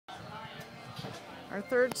Our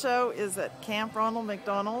third show is at Camp Ronald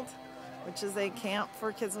McDonald, which is a camp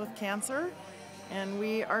for kids with cancer. And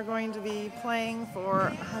we are going to be playing for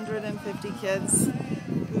 150 kids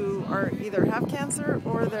who are either have cancer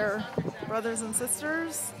or their brothers and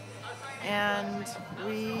sisters. And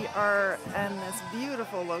we are in this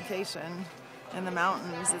beautiful location in the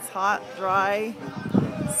mountains. It's hot, dry,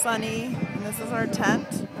 sunny, and this is our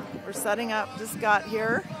tent. We're setting up, just got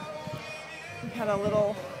here. We had a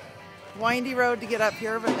little windy road to get up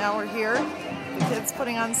here, but now we're here. The kids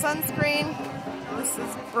putting on sunscreen. This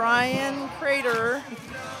is Brian Crater,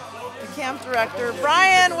 the camp director.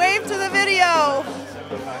 Brian, wave to the video.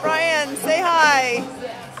 Brian, say hi.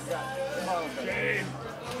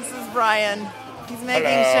 This is Brian. He's making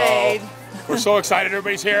shade. We're so excited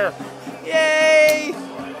everybody's here. Yay!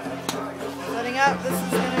 Setting up. This is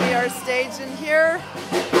going to be our stage in here.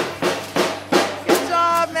 Good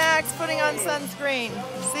job, Max, putting on sunscreen.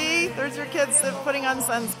 See? There's your kids putting on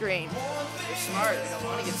sunscreen. They're smart. They don't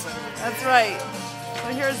want to get sunscreen. That's right. So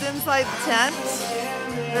here's inside the tent.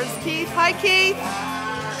 There's Keith. Hi, Keith.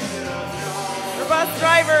 Our bus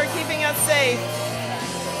driver keeping us safe.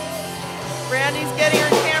 Brandy's getting her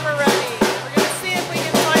camera ready. We're going to see if we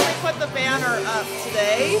can finally put the banner up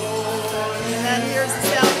today. And then here's the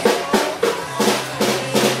sound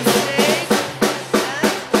stage.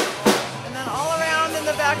 And then all around in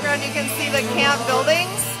the background you can see the camp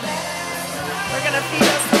buildings. They're going to feed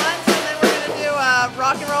us lunch, and then we're going to do a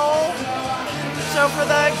rock and roll show for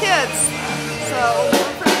the kids. So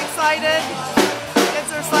we're pretty excited. Kids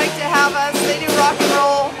are psyched to have us. They do rock and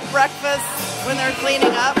roll breakfast when they're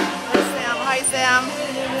cleaning up. There's Sam. Hi, Sam.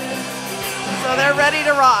 So they're ready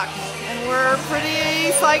to rock, and we're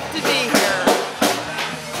pretty psyched to be here.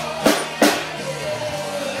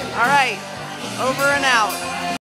 All right, over and out.